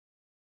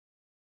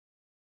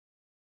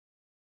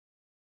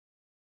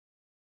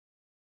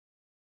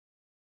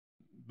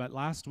But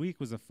last week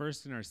was the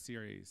first in our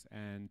series,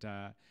 and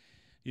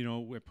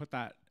we put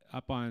that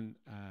up on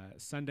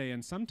Sunday.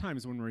 And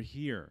sometimes when we're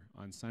here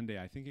on Sunday,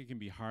 I think it can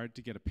be hard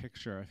to get a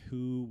picture of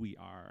who we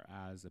are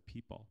as a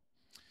people.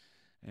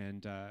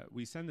 And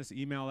we send this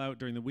email out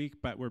during the week,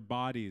 but we're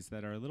bodies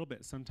that are a little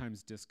bit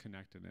sometimes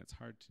disconnected, and it's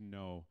hard to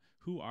know,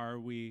 who are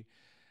we?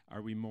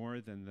 Are we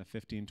more than the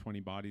 15, 20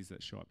 bodies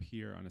that show up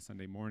here on a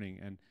Sunday morning?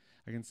 And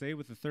I can say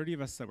with the 30 of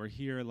us that were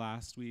here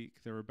last week,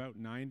 there were about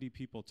 90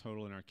 people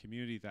total in our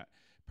community that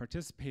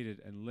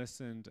participated and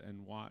listened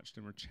and watched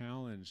and were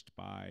challenged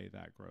by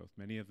that growth,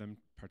 many of them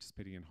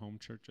participating in home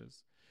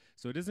churches.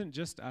 So it isn't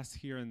just us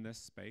here in this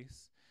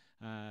space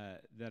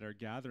that are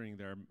gathering.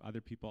 There are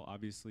other people.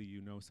 Obviously,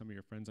 some of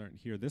your friends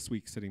aren't here this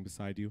week sitting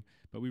beside you,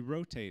 but we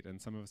rotate, and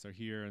some of us are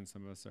here and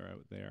some of us are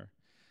out there.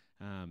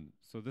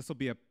 So this will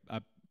be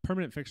a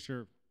permanent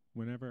fixture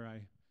whenever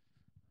I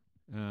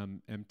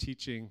am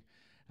teaching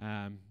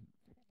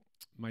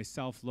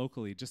myself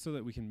locally, just so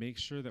that we can make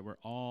sure that we're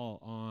all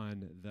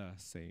on the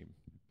same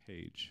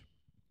page.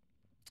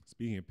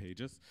 Speaking of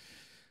pages,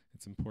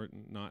 it's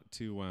important not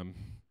to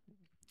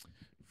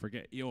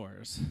forget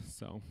yours.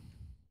 So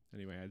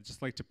anyway, I'd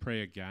just like to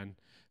pray again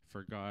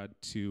for God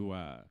to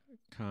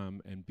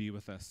come and be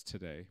with us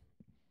today,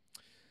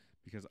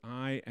 because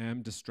I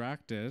am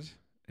distracted,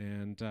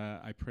 and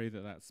I pray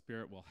that that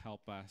Spirit will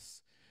help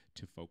us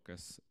to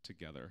focus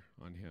together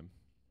on Him.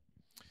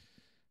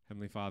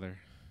 Heavenly Father,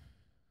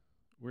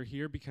 we're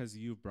here because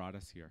you've brought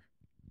us here.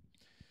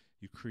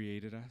 You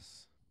created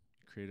us.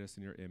 You created us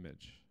in your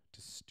image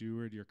to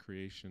steward your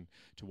creation,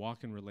 to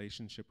walk in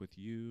relationship with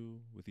you,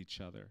 with each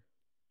other.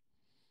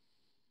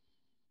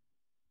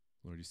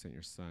 Lord, you sent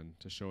your Son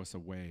to show us a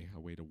way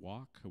to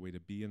walk, a way to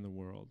be in the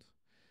world.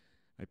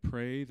 I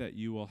pray that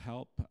you will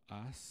help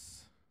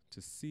us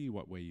to see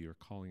what way you're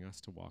calling us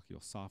to walk.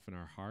 You'll soften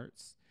our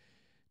hearts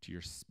to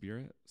your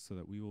Spirit so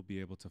that we will be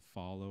able to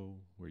follow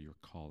where you're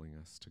calling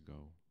us to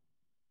go.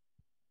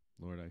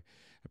 Lord, I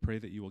pray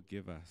that you will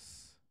give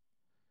us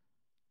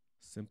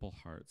simple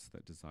hearts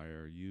that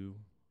desire you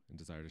and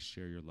desire to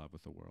share your love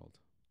with the world.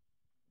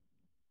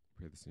 I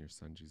pray this in your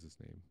Son, Jesus'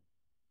 name.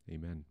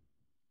 Amen.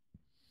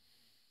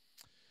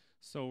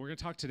 So we're going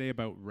to talk today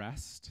about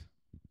rest.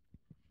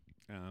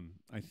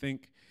 I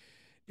think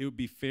it would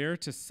be fair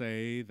to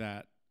say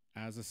that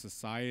as a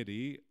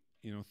society,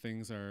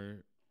 things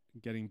are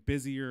getting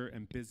busier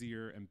and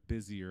busier and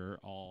busier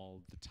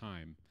all the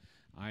time.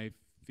 I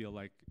feel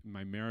like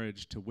my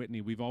marriage to Whitney,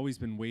 we've always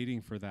been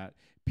waiting for that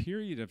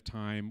period of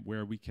time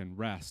where we can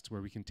rest, where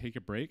we can take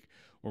a break,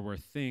 or where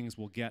things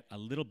will get a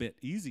little bit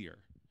easier.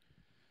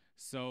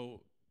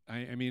 So,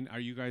 I mean, are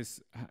you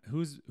guys,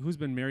 who's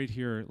been married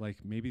here,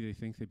 like maybe they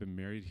think they've been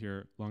married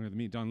here longer than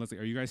me? Don, Leslie,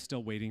 are you guys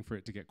still waiting for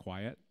it to get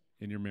quiet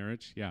in your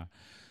marriage? Yeah.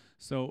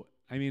 So,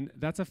 I mean,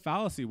 that's a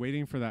fallacy,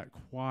 waiting for that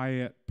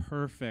quiet,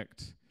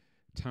 perfect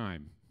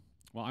time.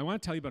 Well, I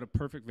want to tell you about a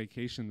perfect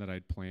vacation that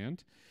I'd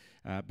planned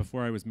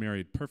before I was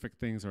married. Perfect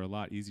things are a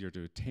lot easier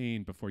to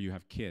attain before you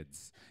have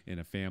kids in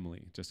a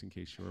family, just in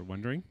case you were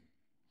wondering.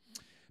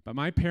 But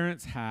my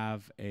parents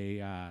have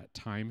a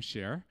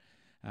timeshare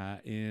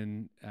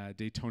in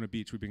Daytona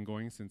Beach. We've been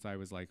going since I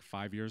was like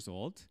 5 years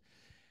old.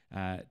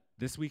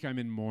 This week I'm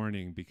in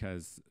mourning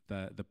because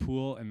the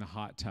pool and the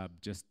hot tub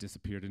just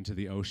disappeared into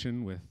the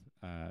ocean with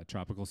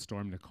Tropical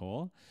Storm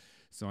Nicole.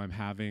 So I'm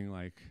having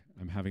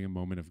a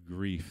moment of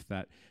grief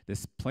that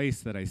this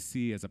place that I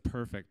see as a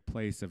perfect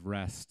place of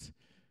rest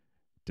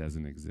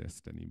doesn't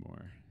exist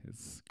anymore.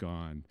 It's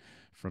gone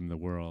from the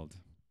world.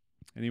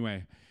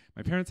 Anyway,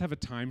 my parents have a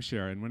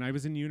timeshare, and when I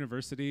was in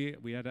university,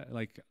 we had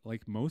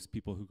like most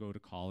people who go to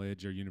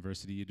college or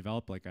university, you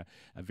develop like a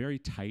very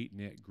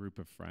tight-knit group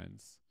of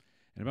friends.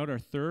 And about our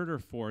third or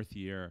fourth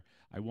year,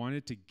 I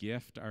wanted to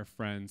gift our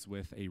friends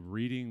with a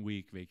reading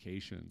week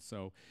vacation.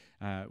 So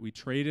we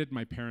traded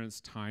my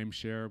parents'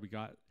 timeshare. We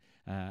got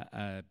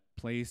a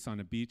place on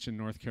a beach in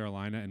North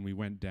Carolina, and we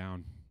went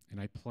down. And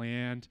I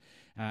planned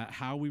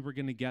how we were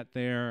going to get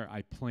there.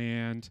 I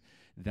planned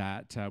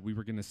that we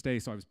were going to stay.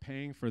 So I was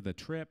paying for the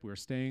trip. We were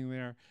staying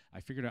there.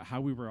 I figured out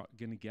how we were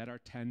going to get our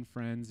 10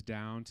 friends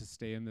down to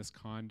stay in this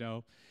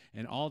condo.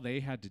 And all they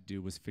had to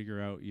do was figure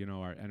out,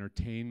 our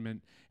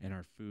entertainment and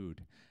our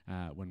food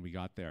when we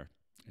got there.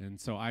 And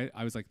so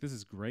I was like, this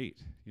is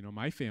great.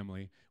 My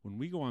family, when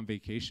we go on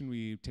vacation,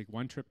 we take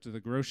one trip to the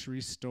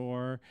grocery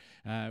store.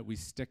 We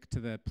stick to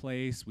the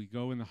place. We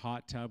go in the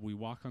hot tub. We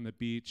walk on the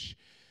beach.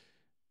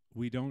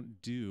 We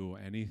don't do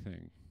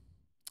anything.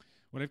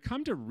 What I've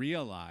come to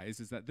realize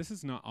is that this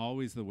is not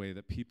always the way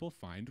that people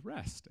find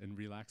rest and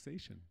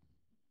relaxation.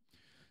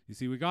 You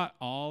see, we got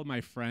all my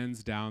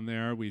friends down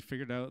there. We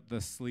figured out the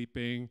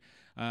sleeping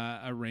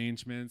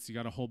arrangements. You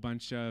got a whole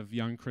bunch of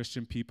young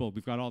Christian people.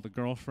 We've got all the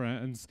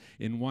girlfriends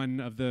in one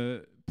of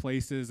the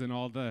places, and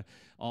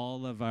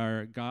all of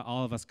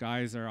us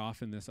guys are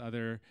off in this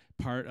other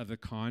part of the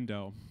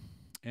condo.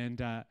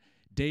 And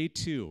day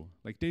two,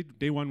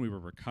 day one, we were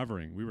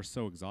recovering. We were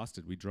so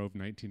exhausted. We drove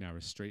 19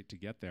 hours straight to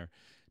get there.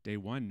 Day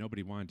one,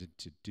 nobody wanted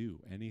to do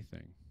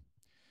anything.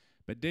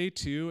 But day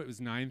 2, it was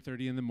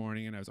 9:30 in the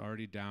morning, and I was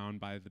already down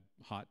by the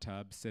hot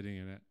tub, sitting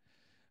in it,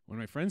 when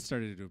my friends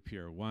started to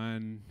appear,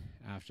 one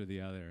after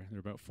the other.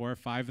 There were about 4 or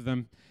 5 of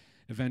them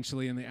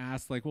eventually, and they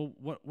asked, like, well,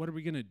 what are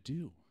we going to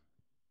do?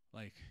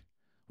 Like,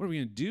 what are we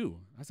going to do?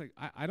 I was like,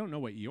 I don't know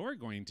what you're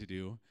going to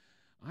do.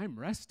 I'm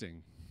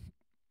resting.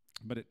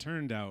 But it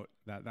turned out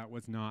that that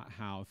was not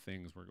how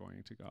things were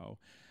going to go.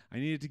 I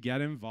needed to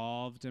get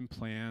involved and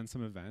plan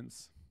some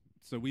events.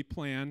 So we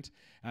planned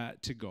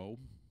to go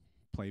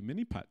play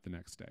mini putt the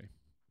next day.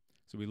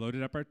 So we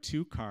loaded up our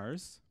 2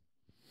 cars.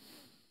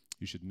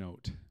 You should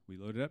note, we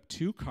loaded up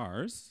 2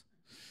 cars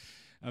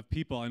of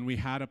people, and we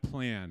had a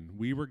plan.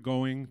 We were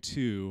going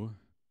to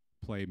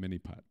play mini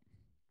putt.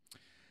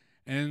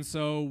 And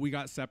so we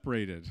got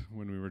separated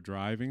when we were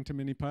driving to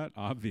mini putt,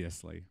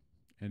 obviously.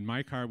 In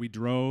my car, we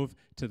drove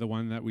to the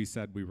one that we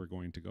said we were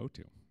going to go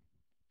to.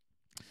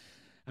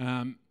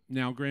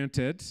 Now,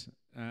 granted,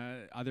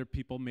 other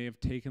people may have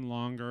taken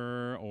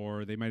longer,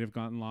 or they might have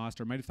gotten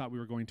lost, or might have thought we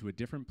were going to a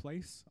different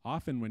place.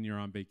 Often when you're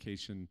on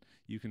vacation,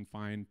 you can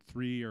find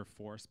 3 or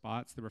 4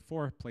 spots. There were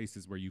 4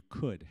 places where you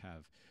could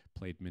have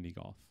played mini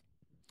golf.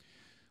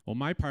 Well,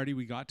 my party,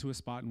 we got to a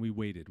spot and we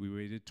waited. We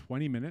waited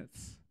 20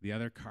 minutes. The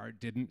other car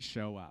didn't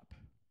show up.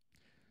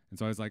 And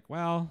so I was like,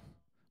 well,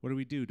 what do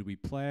we do? Do we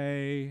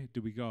play?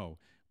 Do we go?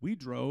 We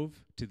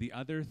drove to the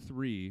other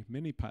 3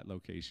 mini putt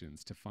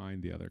locations to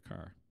find the other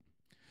car.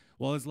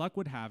 Well, as luck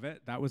would have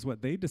it, that was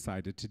what they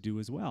decided to do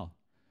as well.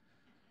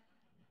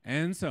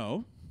 And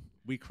so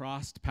we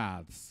crossed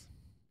paths.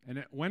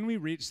 And when we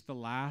reached the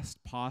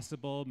last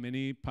possible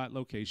mini putt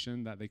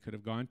location that they could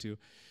have gone to,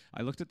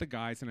 I looked at the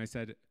guys and I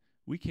said,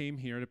 we came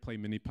here to play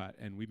mini putt,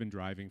 and we've been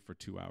driving for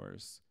 2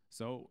 hours.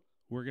 So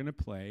we're going to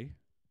play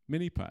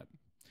mini putt.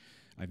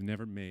 I've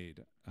never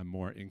made a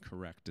more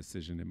incorrect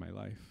decision in my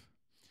life.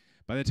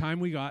 By the time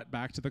we got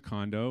back to the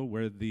condo,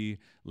 where the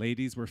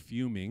ladies were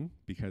fuming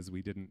because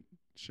we didn't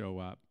show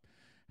up,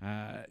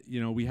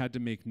 we had to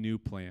make new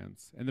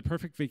plans. And the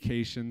perfect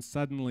vacation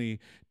suddenly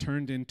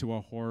turned into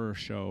a horror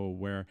show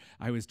where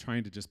I was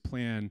trying to just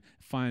plan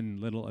fun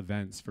little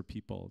events for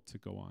people to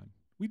go on.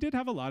 We did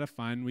have a lot of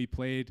fun. We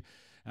played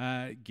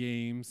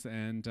games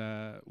and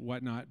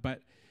whatnot.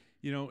 But,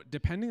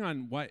 depending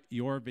on what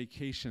your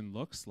vacation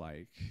looks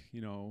like,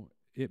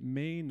 it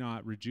may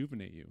not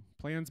rejuvenate you.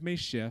 Plans may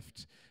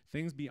shift,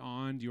 things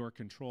beyond your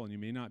control, and you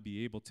may not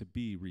be able to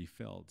be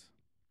refilled.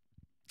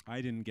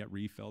 I didn't get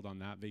refilled on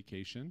that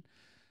vacation.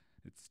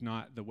 It's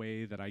not the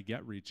way that I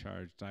get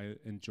recharged. I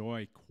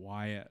enjoy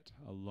quiet,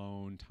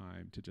 alone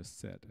time to just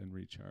sit and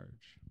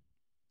recharge.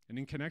 And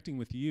in connecting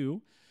with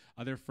you,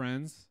 other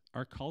friends,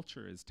 our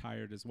culture is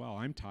tired as well.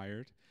 I'm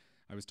tired.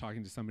 I was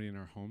talking to somebody in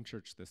our home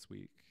church this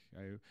week.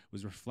 I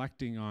was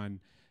reflecting on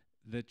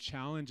the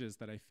challenges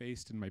that I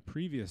faced in my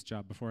previous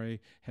job before I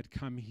had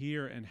come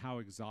here, and how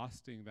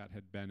exhausting that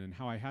had been, and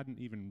how I hadn't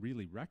even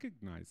really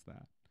recognized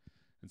that.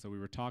 And so we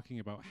were talking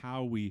about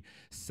how we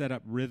set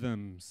up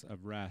rhythms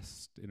of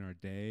rest in our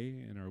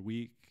day, in our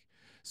week,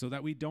 so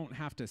that we don't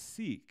have to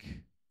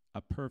seek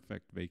a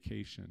perfect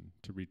vacation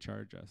to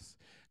recharge us.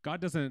 God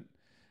doesn't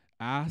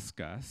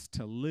ask us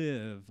to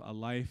live a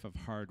life of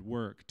hard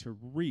work to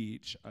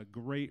reach a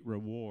great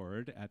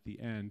reward at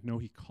the end. No,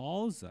 he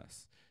calls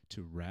us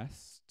to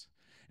rest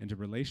and to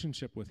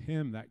relationship with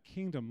him, that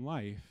kingdom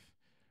life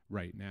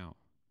right now,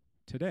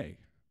 today.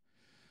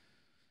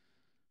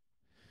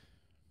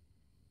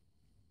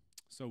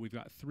 So we've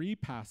got 3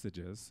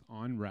 passages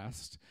on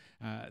rest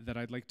that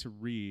I'd like to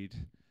read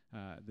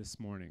this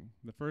morning.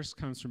 The first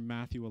comes from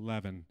Matthew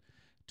 11,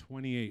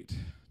 28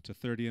 to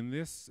 30, and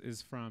this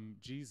is from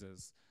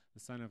Jesus,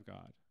 the Son of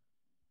God.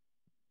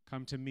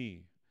 Come to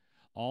me,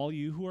 all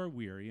you who are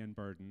weary and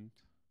burdened,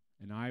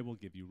 and I will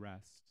give you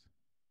rest.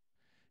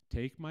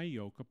 Take my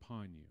yoke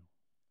upon you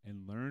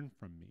and learn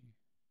from me,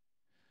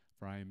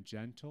 for I am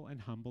gentle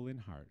and humble in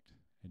heart,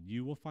 and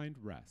you will find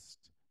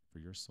rest for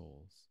your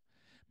souls.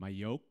 My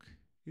yoke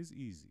is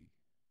easy,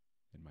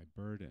 and my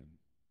burden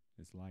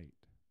is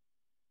light.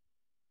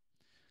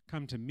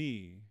 Come to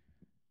me,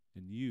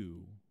 and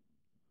you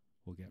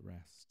will get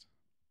rest.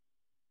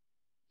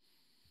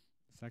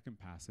 The second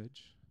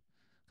passage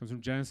comes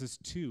from Genesis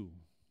 2,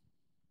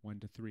 1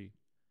 to 3.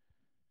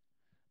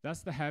 Thus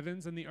the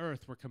heavens and the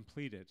earth were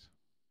completed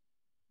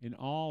in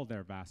all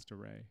their vast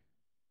array.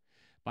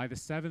 By the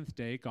 7th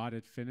day, God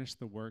had finished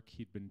the work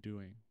he'd been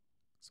doing.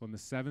 So on the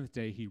 7th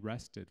day, he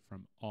rested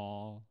from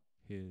all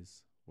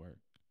his work.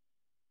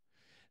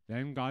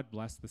 Then God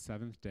blessed the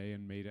 7th day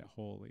and made it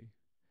holy,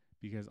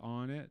 because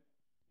on it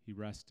he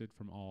rested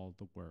from all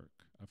the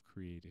work of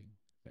creating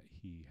that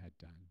he had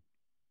done.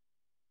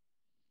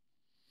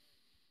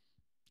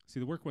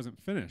 See, the work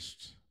wasn't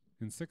finished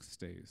in 6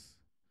 days.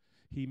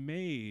 He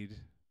made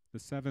the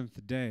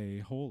 7th day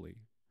holy.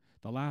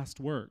 The last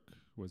work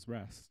was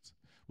rest,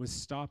 was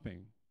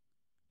stopping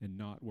and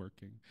not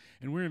working.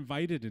 And we're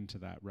invited into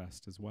that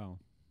rest as well.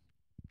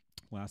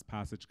 Last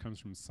passage comes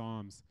from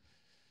Psalms.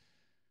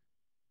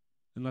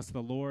 Unless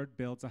the Lord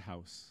builds a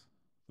house,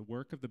 the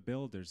work of the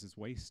builders is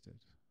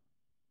wasted.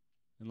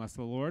 Unless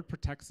the Lord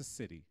protects a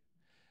city,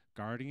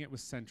 Guarding it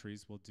with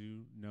sentries will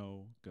do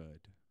no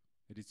good.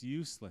 It is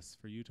useless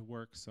for you to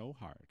work so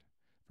hard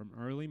from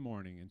early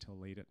morning until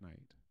late at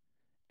night,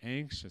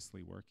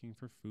 anxiously working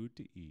for food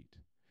to eat,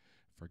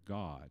 for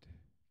God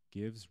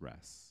gives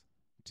rest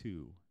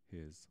to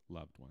his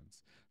loved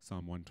ones.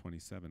 Psalm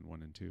 127,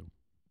 1 and 2.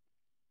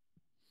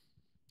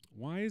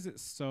 Why is it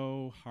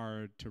so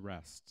hard to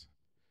rest?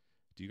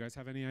 Do you guys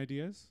have any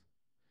ideas?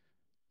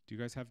 Do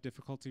you guys have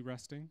difficulty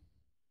resting?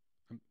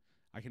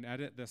 I can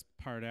edit this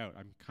part out.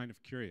 I'm kind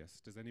of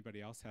curious. Does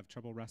anybody else have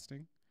trouble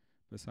resting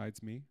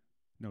besides me?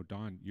 No,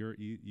 Don,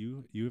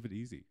 you have it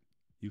easy.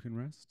 You can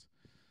rest?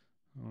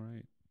 All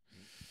right.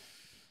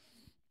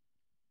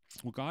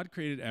 Well, God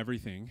created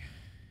everything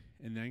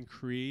and then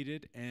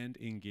created and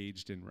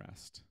engaged in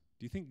rest.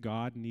 Do you think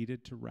God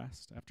needed to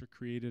rest after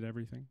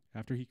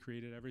he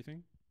created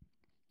everything?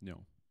 No.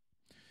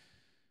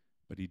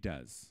 But he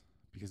does,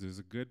 because it was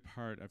a good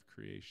part of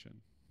creation.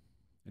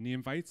 And he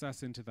invites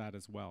us into that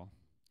as well.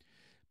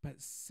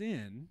 But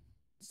sin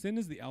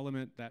is the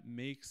element that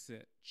makes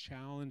it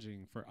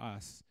challenging for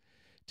us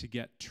to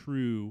get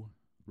true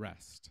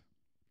rest.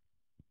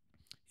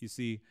 You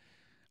see,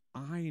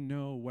 I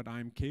know what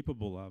I'm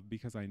capable of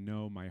because I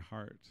know my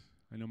heart.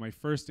 I know my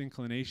first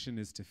inclination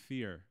is to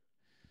fear.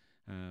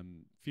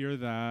 Fear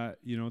that,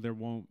 there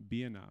won't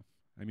be enough.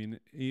 I mean,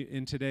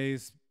 in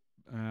today's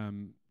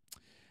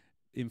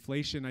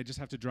inflation, I just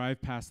have to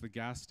drive past the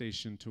gas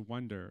station to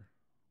wonder,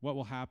 what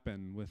will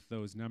happen with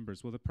those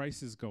numbers? Will the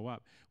prices go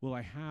up? Will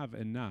I have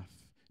enough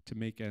to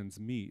make ends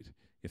meet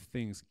if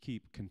things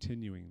keep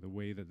continuing the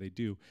way that they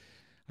do?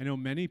 I know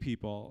many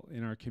people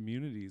in our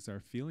communities are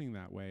feeling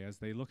that way as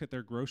they look at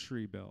their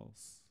grocery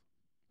bills.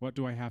 What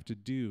do I have to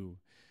do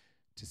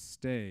to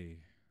stay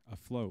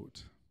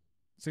afloat?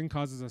 Sin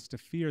causes us to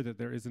fear that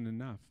there isn't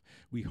enough.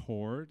 We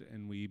hoard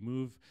and we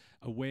move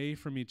away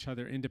from each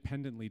other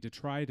independently to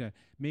try to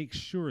make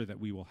sure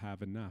that we will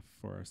have enough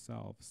for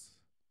ourselves.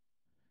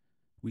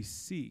 We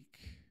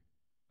seek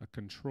a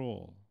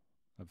control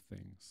of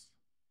things.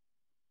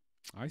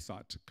 I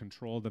sought to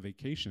control the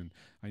vacation.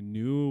 I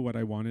knew what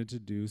I wanted to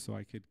do so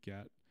I could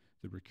get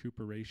the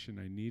recuperation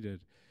I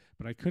needed,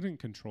 but I couldn't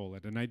control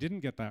it, and I didn't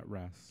get that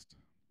rest.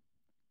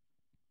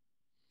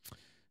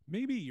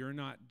 Maybe you're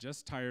not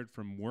just tired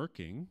from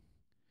working,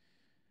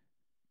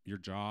 your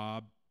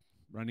job,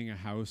 running a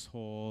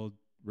household,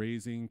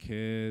 raising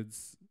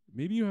kids.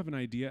 Maybe you have an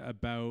idea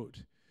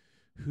about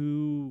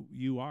who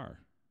you are.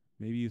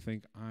 Maybe you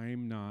think,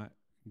 I'm not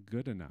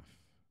good enough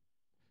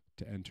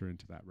to enter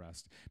into that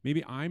rest.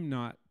 Maybe I'm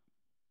not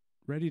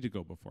ready to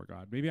go before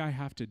God. Maybe I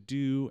have to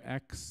do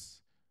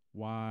X,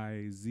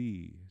 Y,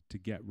 Z to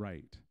get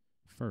right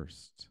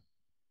first.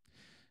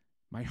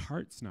 My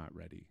heart's not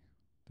ready.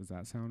 Does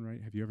that sound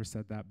right? Have you ever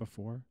said that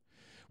before?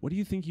 What do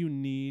you think you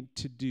need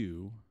to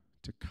do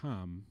to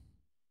come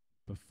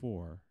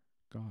before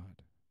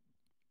God?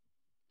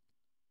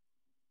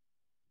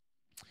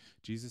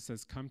 Jesus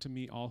says, come to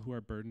me, all who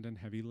are burdened and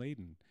heavy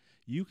laden.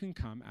 You can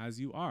come as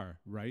you are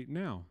right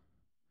now.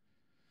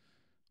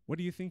 What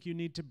do you think you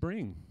need to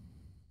bring?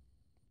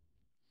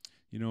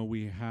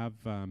 We have,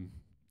 I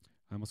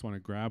almost want to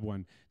grab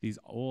one, these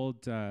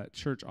old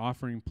church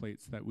offering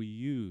plates that we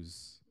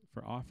use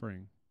for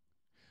offering.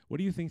 What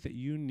do you think that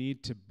you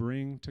need to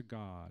bring to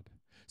God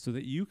so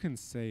that you can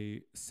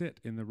sit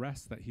in the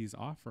rest that he's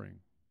offering?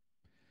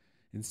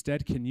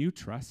 Instead, can you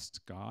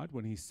trust God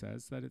when he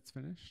says that it's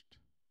finished?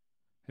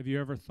 Have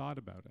you ever thought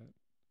about it?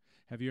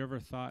 Have you ever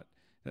thought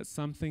that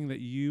something that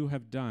you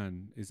have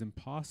done is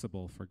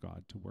impossible for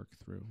God to work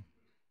through?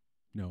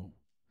 No.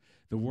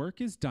 The work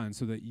is done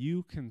so that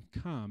you can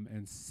come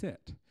and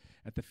sit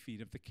at the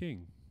feet of the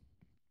King.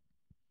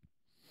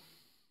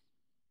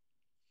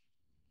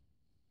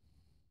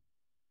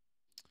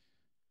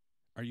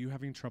 Are you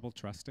having trouble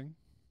trusting?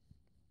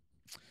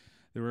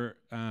 There were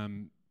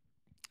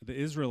the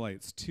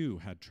Israelites too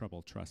had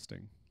trouble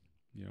trusting.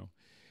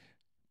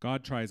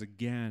 God tries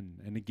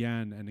again and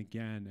again and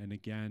again and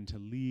again to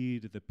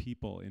lead the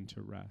people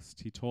into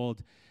rest. He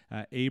told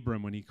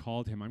Abram when he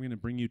called him, I'm going to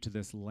bring you to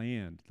this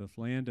land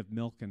of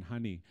milk and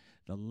honey,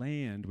 the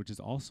land which is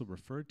also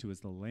referred to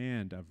as the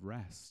land of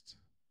rest.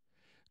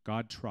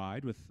 God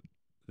tried with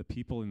the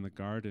people in the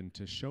garden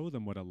to show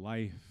them what a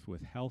life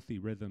with healthy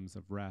rhythms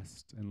of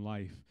rest and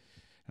life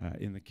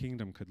in the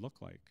kingdom could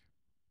look like.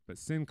 But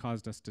sin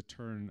caused us to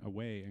turn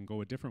away and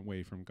go a different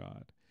way from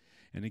God.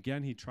 And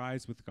again, he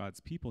tries with God's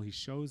people. He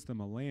shows them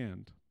a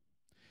land.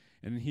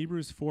 And in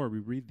Hebrews 4, we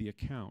read the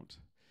account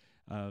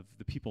of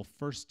the people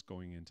first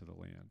going into the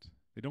land.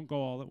 They don't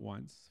go all at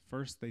once.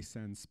 First, they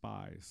send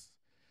spies.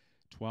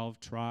 12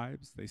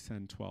 tribes, they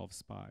send 12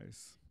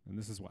 spies. And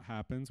this is what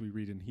happens. We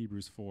read in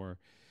Hebrews 4,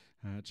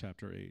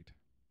 chapter 8.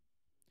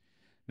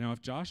 Now,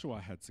 if Joshua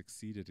had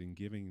succeeded in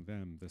giving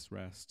them this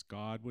rest,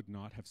 God would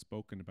not have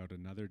spoken about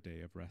another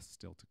day of rest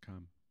still to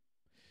come.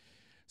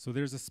 So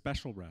there's a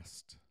special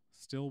rest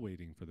still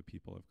waiting for the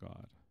people of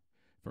God.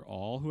 For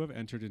all who have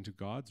entered into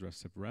God's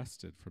rest have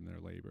rested from their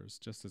labors,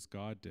 just as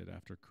God did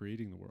after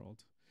creating the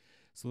world.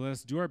 So let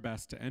us do our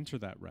best to enter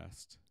that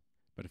rest,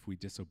 But if we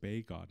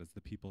disobey God, as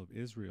the people of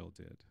Israel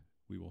did,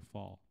 we will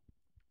fall.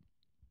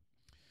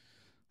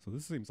 So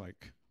this seems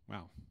like,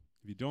 wow,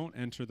 if you don't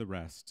enter the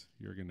rest,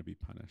 you're going to be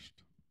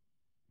punished.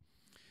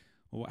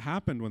 Well, what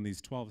happened when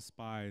these 12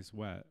 spies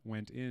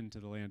went into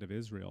the land of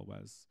Israel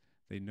was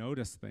they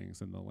noticed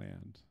things in the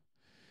land.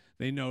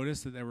 They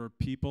noticed that there were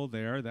people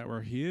there that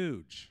were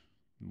huge,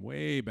 in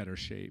way better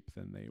shape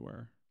than they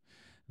were.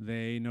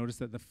 They noticed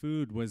that the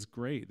food was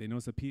great. They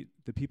noticed that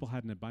the people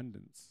had an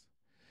abundance.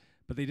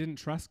 But they didn't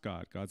trust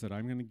God. God said,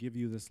 I'm going to give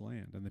you this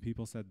land. And the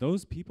people said,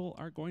 those people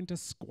are going to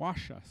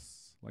squash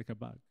us like a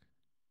bug.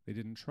 They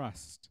didn't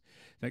trust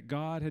that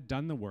God had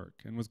done the work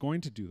and was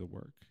going to do the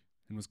work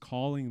and was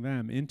calling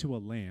them into a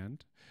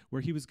land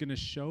where he was going to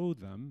show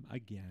them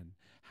again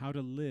how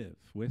to live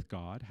with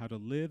God, how to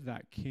live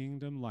that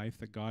kingdom life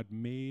that God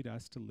made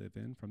us to live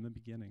in from the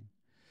beginning.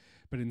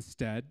 But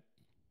instead,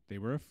 they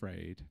were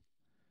afraid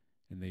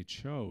and they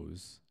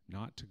chose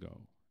not to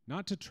go,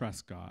 not to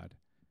trust God.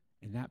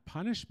 And that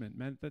punishment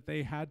meant that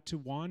they had to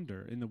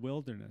wander in the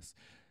wilderness,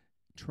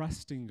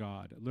 trusting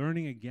God,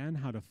 learning again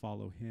how to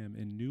follow him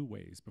in new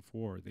ways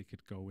before they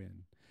could go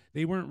in.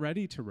 They weren't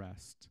ready to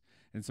rest.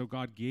 And so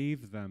God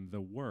gave them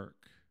the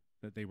work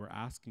that they were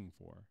asking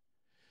for,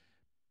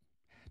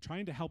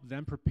 trying to help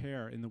them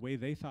prepare in the way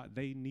they thought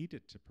they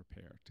needed to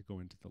prepare to go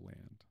into the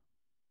land.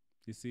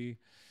 You see,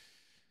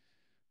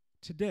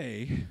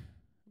 today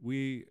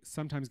we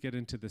sometimes get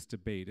into this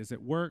debate. Is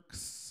it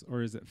works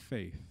or is it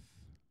faith?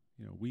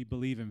 You know, we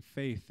believe in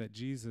faith that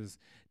Jesus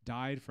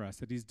died for us,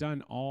 that he's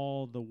done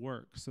all the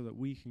work so that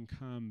we can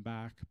come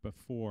back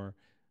before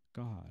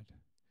God.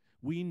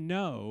 We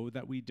know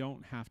that we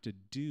don't have to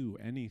do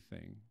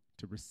anything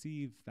to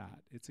receive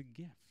that. It's a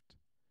gift.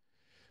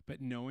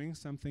 But knowing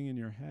something in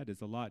your head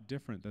is a lot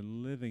different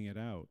than living it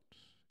out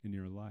in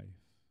your life.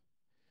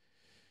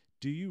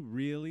 Do you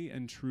really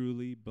and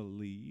truly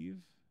believe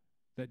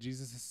that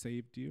Jesus has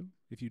saved you?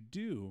 If you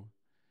do,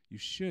 you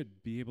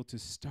should be able to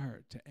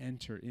start to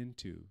enter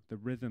into the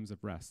rhythms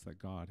of rest that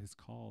God has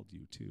called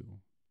you to.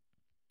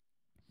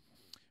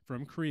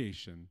 From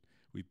creation,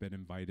 we've been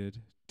invited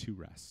to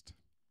rest.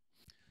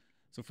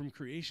 So from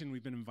creation,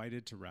 we've been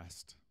invited to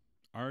rest.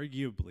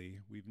 Arguably,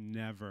 we've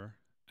never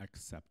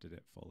accepted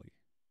it fully.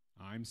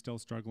 I'm still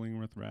struggling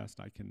with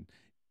rest. I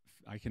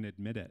can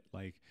admit it.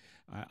 Like,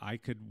 I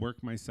could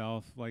work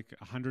myself like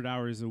 100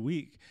 hours a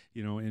week,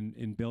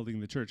 in building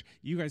the church.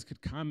 You guys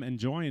could come and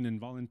join and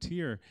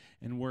volunteer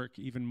and work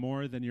even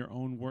more than your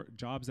own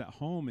jobs at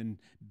home in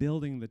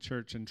building the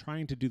church and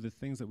trying to do the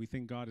things that we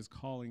think God is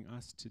calling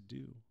us to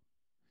do.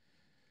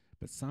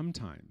 But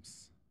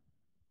sometimes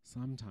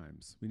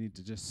we need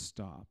to just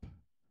stop.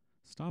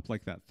 Stop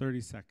like that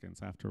 30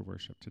 seconds after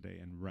worship today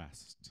and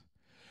rest.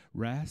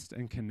 Rest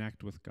and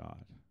connect with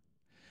God.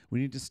 We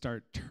need to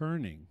start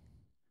turning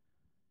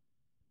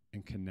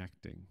and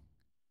connecting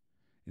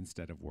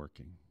instead of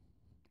working.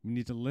 We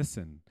need to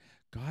listen.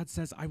 God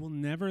says, I will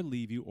never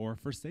leave you or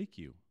forsake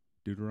you.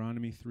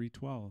 Deuteronomy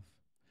 3:12.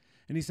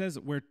 And he says,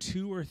 where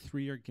 2 or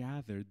 3 are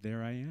gathered,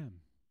 there I am.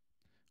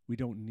 We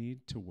don't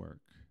need to work.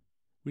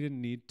 We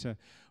didn't need to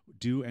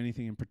do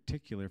anything in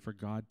particular for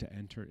God to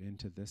enter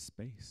into this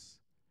space.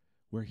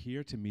 We're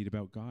here to meet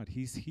about God.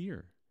 He's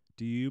here.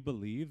 Do you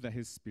believe that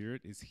his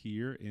Spirit is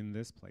here in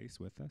this place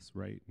with us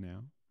right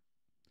now?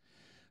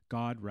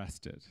 God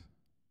rested.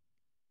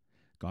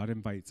 God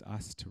invites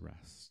us to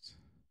rest.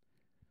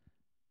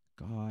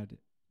 God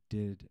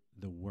did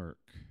the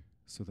work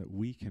so that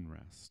we can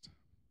rest.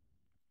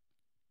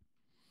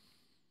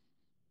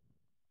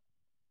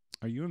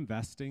 Are you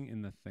investing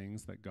in the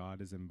things that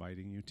God is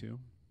inviting you to?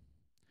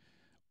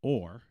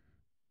 Or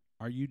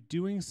are you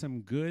doing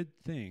some good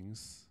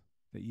things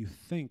that you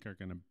think are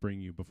going to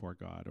bring you before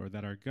God or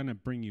that are going to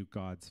bring you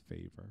God's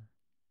favor?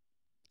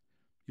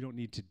 You don't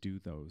need to do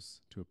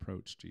those to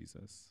approach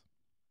Jesus.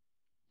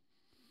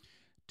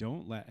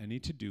 Don't let any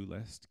to-do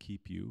list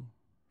keep you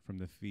from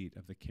the feet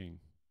of the King.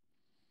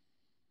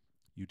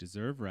 You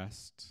deserve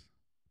rest.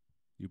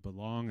 You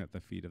belong at the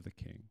feet of the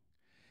King.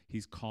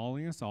 He's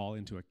calling us all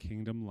into a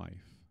kingdom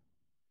life.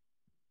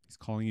 He's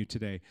calling you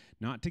today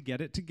not to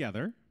get it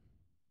together,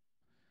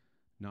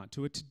 not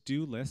to a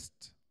to-do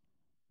list,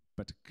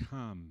 but to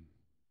come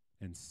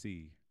and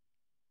see,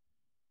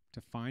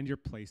 to find your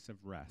place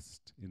of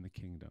rest in the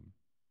kingdom.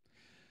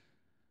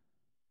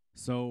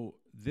 So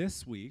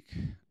this week,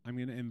 I'm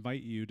going to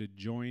invite you to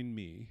join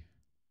me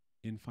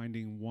in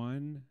finding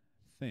one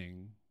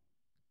thing,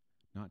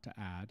 not to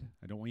add.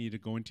 I don't want you to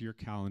go into your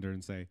calendar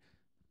and say,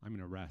 I'm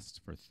going to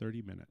rest for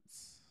 30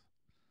 minutes.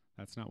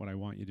 That's not what I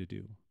want you to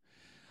do.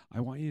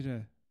 I want you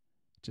to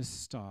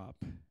just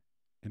stop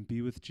and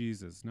be with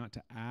Jesus, not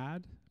to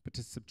add, but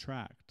to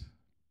subtract.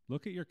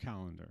 Look at your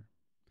calendar.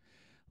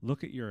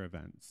 Look at your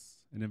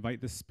events and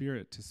invite the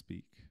Spirit to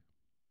speak.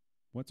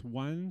 What's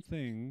one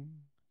thing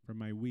from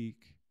my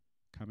week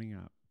coming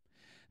up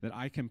that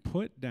I can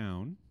put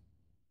down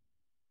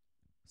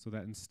so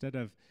that instead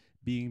of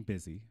being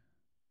busy,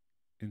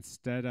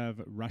 instead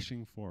of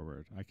rushing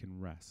forward, I can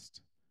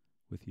rest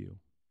with you?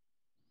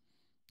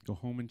 Go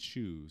home and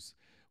choose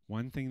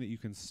One thing that you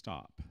can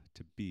stop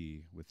to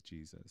be with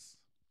Jesus.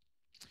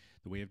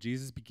 The way of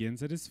Jesus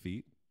begins at his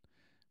feet.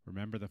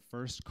 Remember, the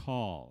first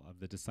call of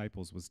the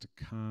disciples was to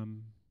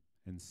come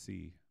and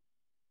see.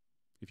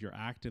 If you're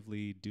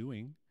actively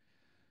doing,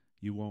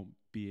 you won't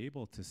be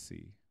able to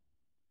see.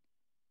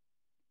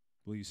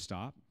 Will you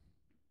stop?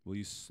 Will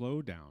you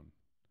slow down?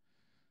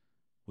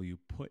 Will you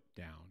put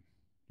down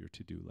your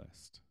to-do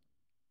list?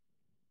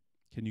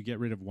 Can you get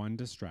rid of one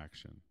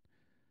distraction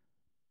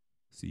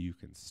so you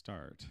can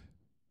start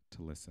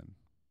to listen?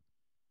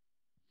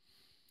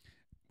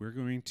 We're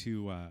going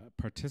to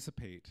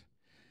participate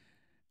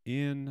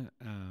in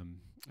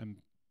a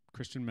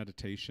Christian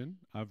meditation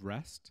of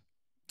rest.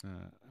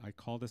 I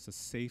call this a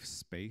safe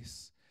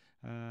space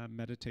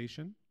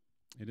meditation.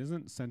 It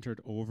isn't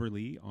centered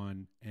overly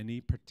on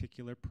any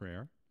particular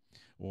prayer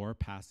or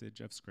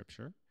passage of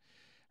Scripture.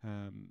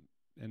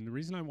 And the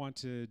reason I want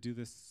to do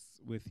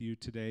this with you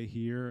today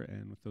here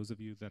and with those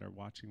of you that are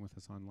watching with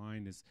us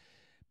online is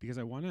because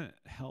I want to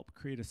help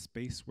create a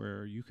space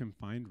where you can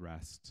find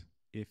rest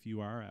if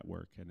you are at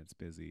work and it's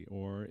busy,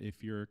 or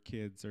if your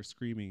kids are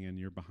screaming and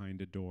you're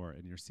behind a door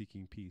and you're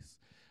seeking peace.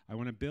 I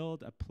want to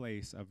build a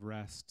place of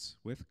rest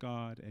with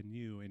God and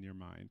you in your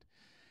mind.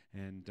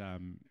 And,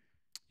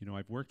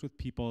 I've worked with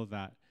people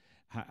that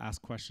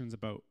ask questions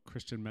about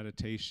Christian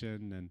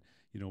meditation and,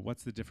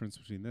 what's the difference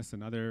between this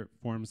and other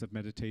forms of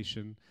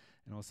meditation.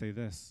 And I'll say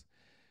this: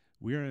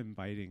 we are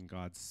inviting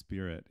God's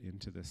Spirit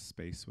into this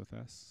space with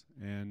us.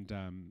 And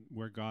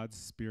where God's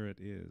Spirit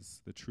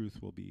is, the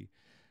truth will be.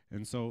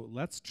 And so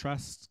let's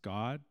trust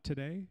God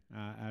today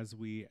as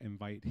we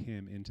invite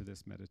him into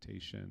this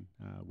meditation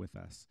with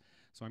us.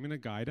 So I'm going to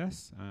guide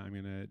us. I'm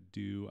going to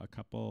do a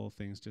couple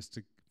things just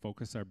to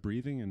focus our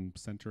breathing and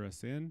center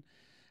us in.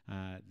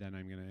 Then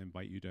I'm going to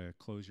invite you to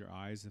close your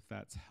eyes if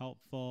that's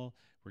helpful.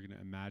 We're going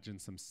to imagine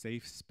some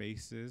safe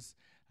spaces,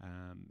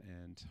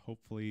 and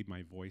hopefully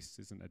my voice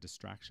isn't a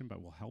distraction,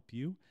 but will help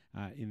you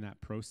in that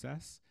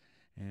process.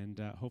 And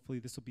hopefully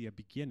this will be a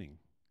beginning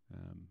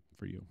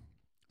for you.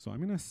 So I'm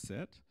going to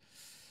sit,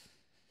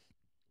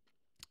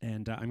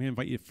 and I'm going to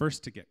invite you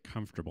first to get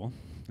comfortable.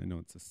 I know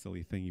it's a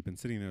silly thing. You've been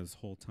sitting there this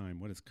whole time.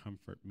 What does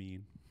comfort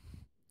mean?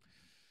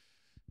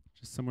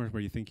 Just somewhere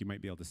where you think you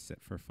might be able to sit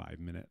for 5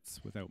 minutes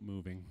without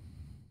moving.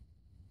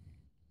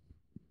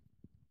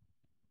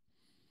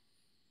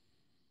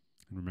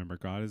 And remember,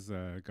 God is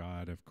a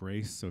God of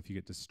grace, so if you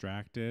get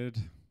distracted,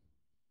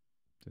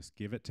 just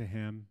give it to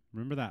him.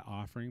 Remember that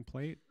offering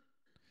plate?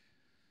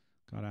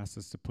 God asks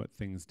us to put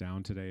things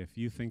down today. If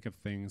you think of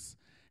things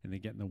and they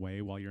get in the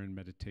way while you're in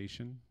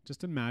meditation,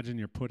 just imagine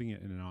you're putting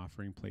it in an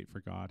offering plate for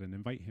God and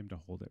invite him to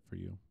hold it for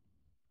you.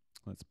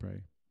 Let's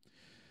pray.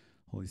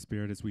 Holy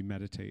Spirit, as we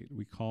meditate,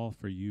 we call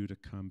for you to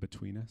come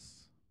between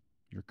us.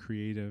 You're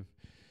creative.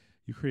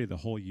 You created the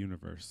whole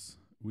universe.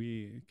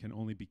 We can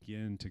only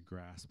begin to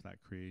grasp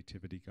that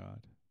creativity,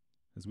 God.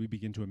 As we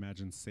begin to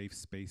imagine safe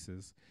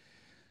spaces,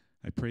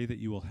 I pray that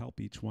you will help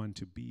each one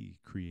to be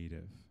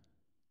creative.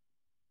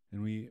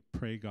 And we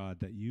pray,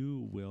 God, that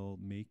you will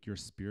make your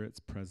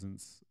Spirit's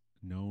presence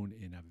known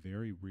in a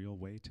very real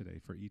way today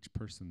for each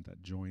person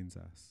that joins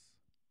us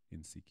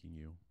in seeking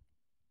you.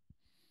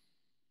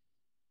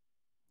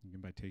 Again,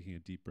 by taking a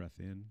deep breath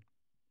in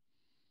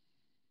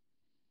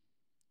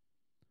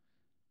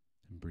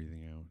and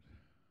breathing out.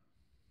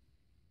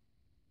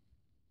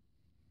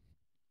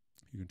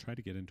 You can try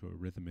to get into a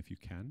rhythm if you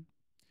can.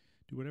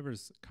 Do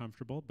whatever's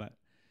comfortable, but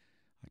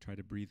I try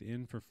to breathe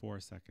in for 4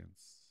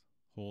 seconds,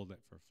 hold it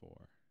for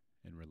 4,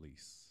 and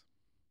release.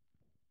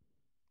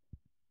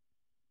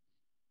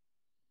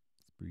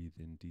 Let's breathe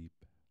in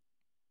deep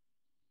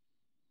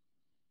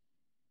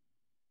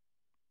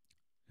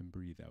and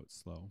breathe out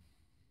slow.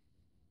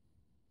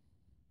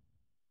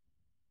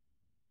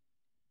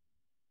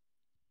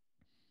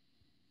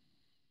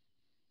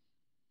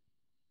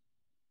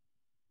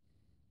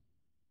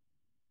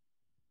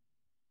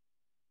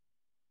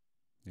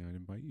 Now I'd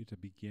invite you to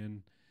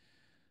begin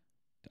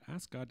to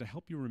ask God to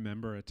help you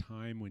remember a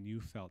time when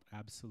you felt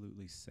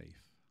absolutely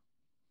safe,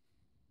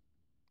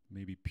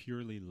 maybe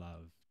purely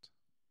loved.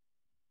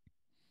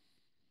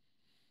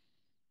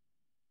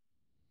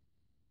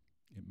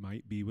 It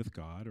might be with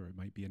God, or it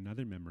might be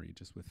another memory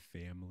just with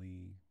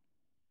family.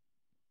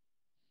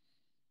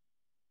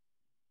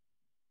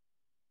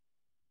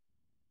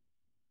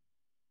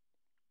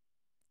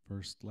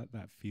 First, let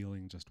that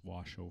feeling just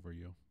wash over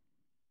you.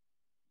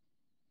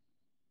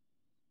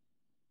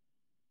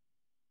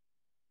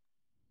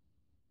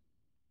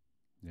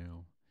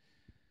 Now,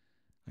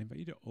 I invite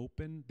you to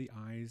open the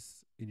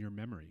eyes in your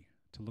memory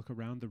to look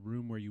around the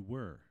room where you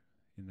were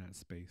in that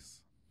space.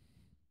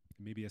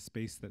 Maybe a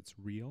space that's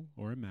real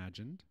or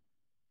imagined.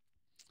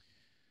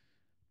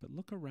 But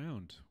look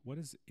around. What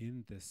is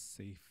in this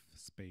safe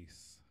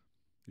space?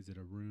 Is it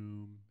a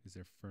room? Is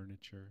there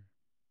furniture?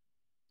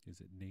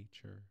 Is it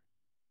nature?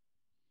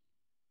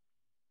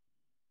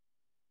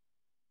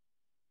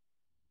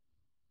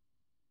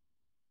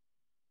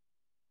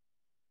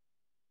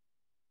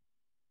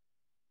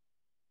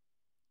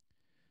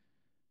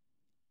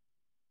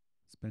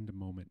 Spend a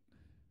moment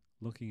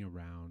looking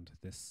around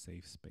this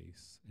safe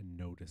space and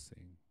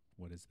noticing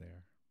what is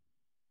there.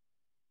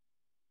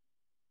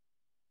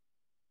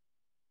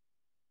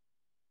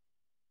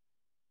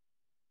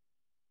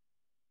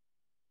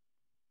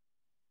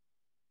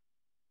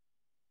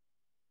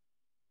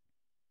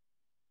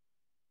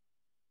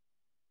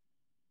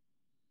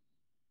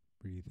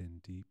 Breathe in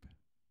deep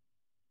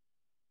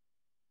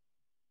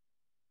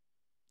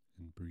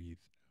and breathe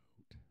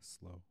out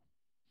slow.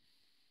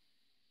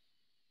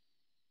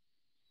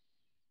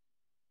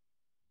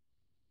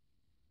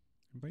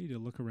 I invite you to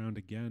look around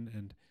again,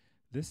 and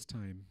this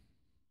time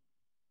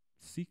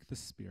seek the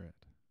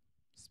Spirit.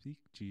 Speak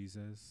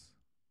Jesus,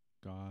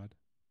 God,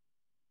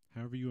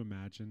 however you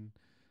imagine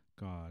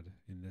God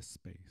in this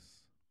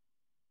space.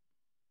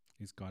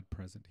 Is God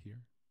present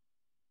here?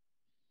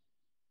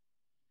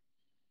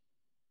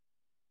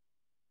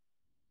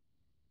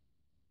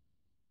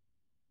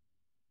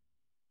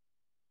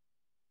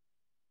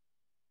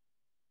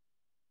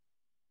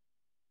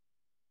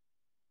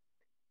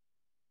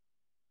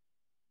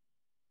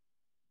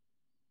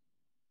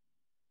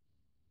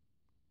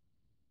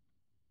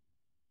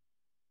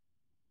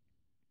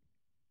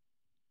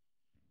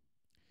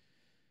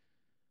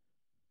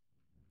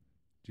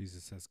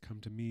 Jesus says,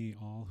 "Come to me,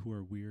 all who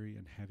are weary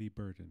and heavy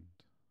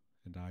burdened,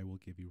 and I will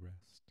give you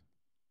rest."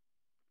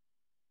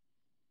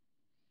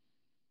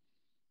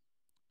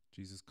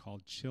 Jesus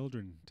called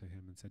children to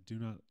him and said, "Do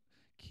not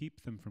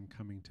keep them from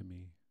coming to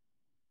me."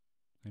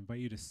 I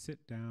invite you to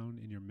sit down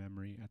in your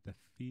memory at the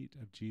feet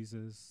of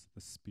Jesus,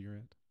 the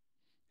Spirit,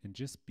 and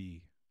just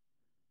be.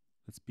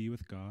 Let's be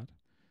with God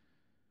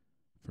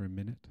for a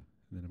minute,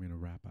 and then I'm going to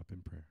wrap up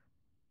in prayer.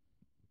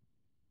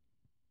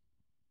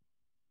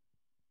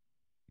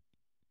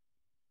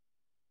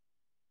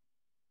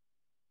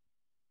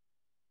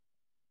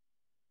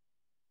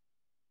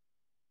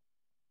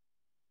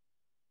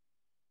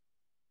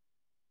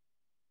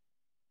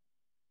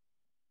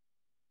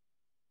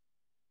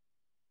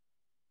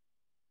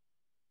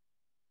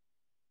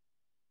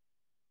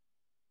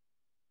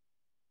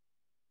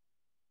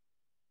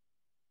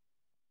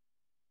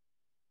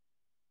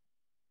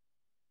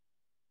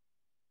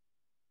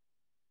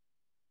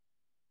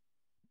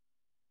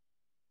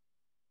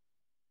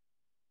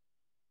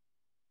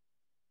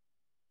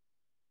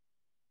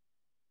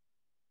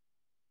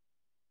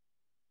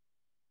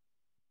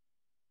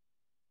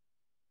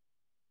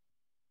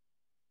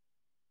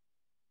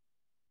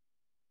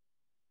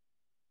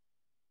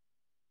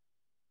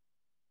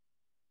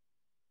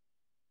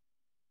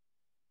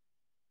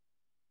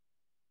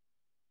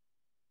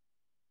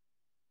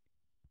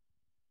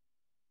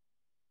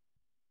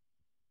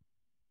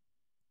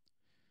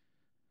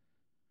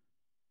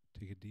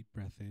 Take a deep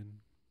breath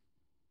in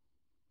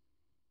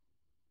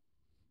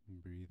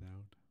and breathe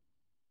out.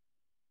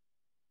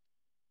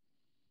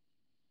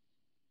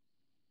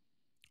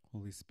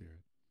 Holy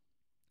Spirit,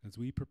 as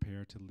we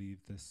prepare to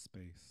leave this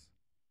space,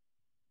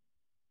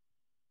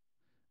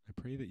 I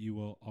pray that you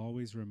will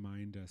always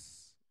remind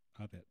us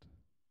of it,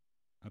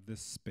 of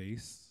this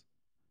space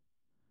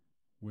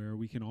where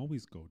we can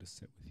always go to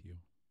sit with you.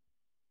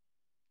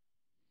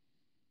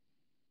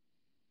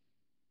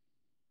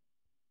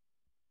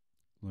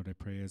 Lord, I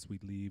pray as we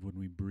leave, when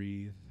we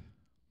breathe,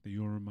 that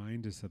you will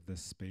remind us of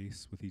this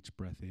space with each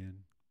breath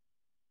in,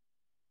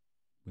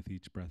 with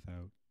each breath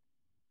out.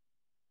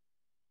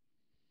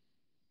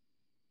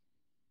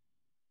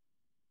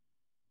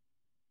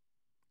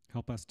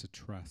 Help us to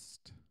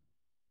trust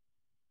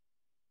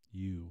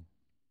you.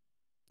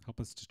 Help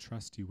us to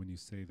trust you when you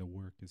say the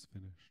work is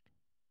finished.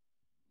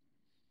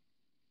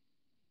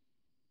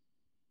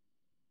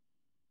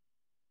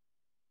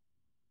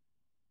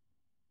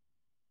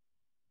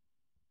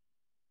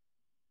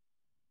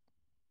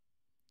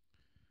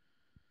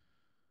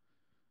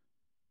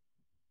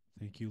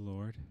 Thank you,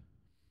 Lord.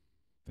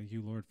 Thank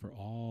you, Lord, for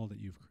all that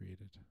you've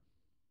created.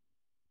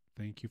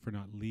 Thank you for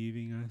not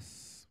leaving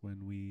us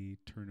when we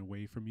turn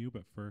away from you,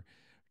 but for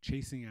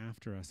chasing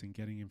after us and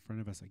getting in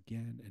front of us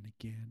again and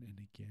again and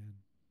again.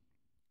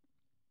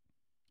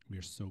 We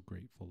are so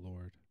grateful,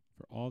 Lord,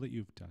 for all that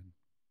you've done.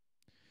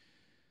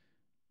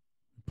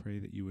 We pray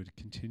that you would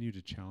continue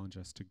to challenge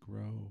us to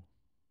grow,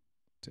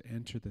 to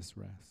enter this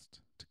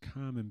rest, to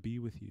come and be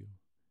with you,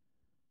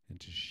 and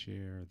to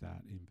share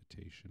that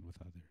invitation with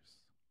others.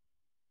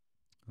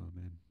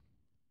 Amen.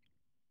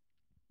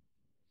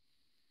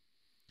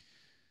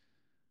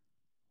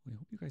 We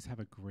hope you guys have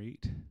a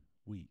great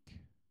week.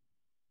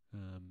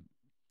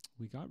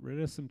 We got rid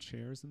of some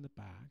chairs in the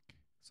back,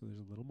 so there's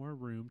a little more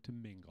room to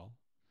mingle.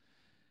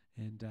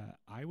 And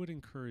I would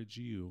encourage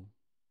you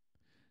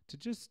to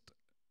just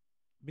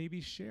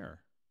maybe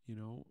share,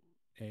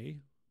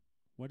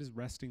 what does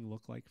resting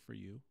look like for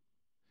you?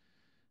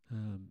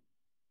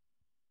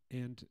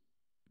 And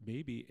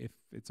maybe if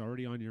it's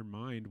already on your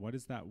mind, what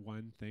is that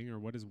one thing, or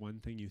what is one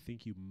thing you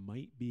think you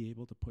might be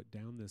able to put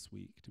down this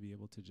week to be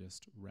able to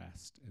just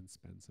rest and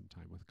spend some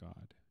time with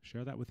God?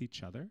 Share that with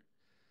each other,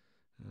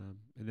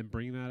 and then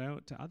bring that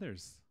out to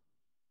others.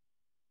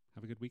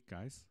 Have a good week,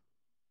 guys.